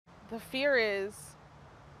The fear is,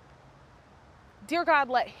 dear God,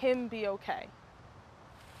 let him be okay.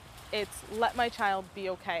 It's let my child be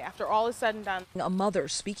okay after all is said and done. A mother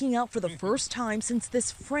speaking out for the first time since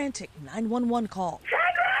this frantic 911 call.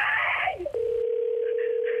 Henry!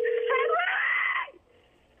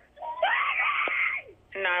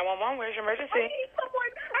 Henry! 911, where's your emergency? I need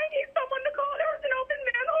someone to call. There's an open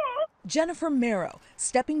manhole. Jennifer Marrow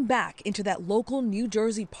stepping back into that local New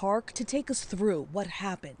Jersey park to take us through what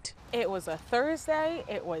happened. It was a Thursday,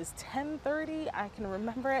 it was 10:30, I can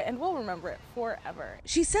remember it and will remember it forever.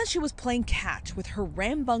 She says she was playing catch with her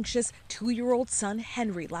rambunctious 2-year-old son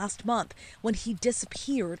Henry last month when he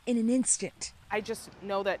disappeared in an instant. I just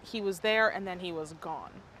know that he was there and then he was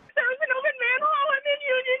gone. There's an open manhole. I'm in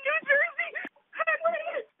Union, New Jersey.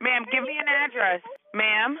 Henry! Ma'am, give me an address.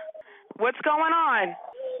 Ma'am, what's going on?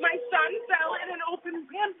 My son fell in an open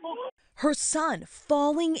manhole. Her son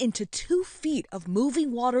falling into 2 feet of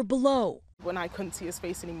moving water below. When I couldn't see his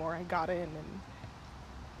face anymore, I got in and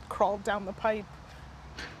crawled down the pipe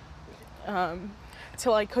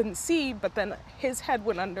till I couldn't see, but then his head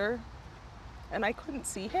went under and I couldn't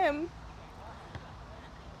see him.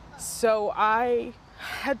 So I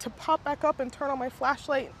had to pop back up and turn on my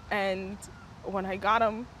flashlight, and when I got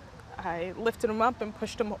him, I lifted him up and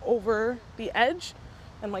pushed him over the edge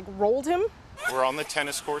and like rolled him. We're on the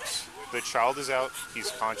tennis courts. The child is out.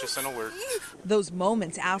 He's conscious and alert. Those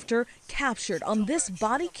moments after captured on this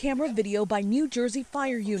body camera video by New Jersey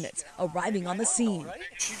fire units arriving on the scene.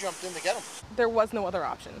 She jumped in to get him. There was no other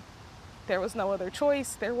option. There was no other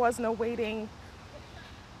choice. There was no waiting.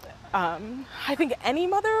 I think any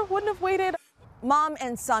mother wouldn't have waited. Mom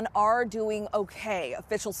and son are doing okay.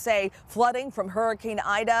 Officials say flooding from Hurricane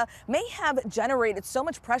Ida may have generated so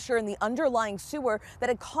much pressure in the underlying sewer that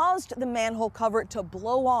it caused the manhole cover to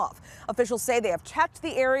blow off. Officials say they have checked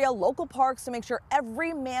the area, local parks, to make sure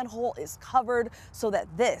every manhole is covered so that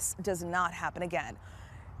this does not happen again.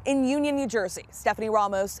 In Union, New Jersey, Stephanie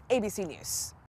Ramos, ABC News.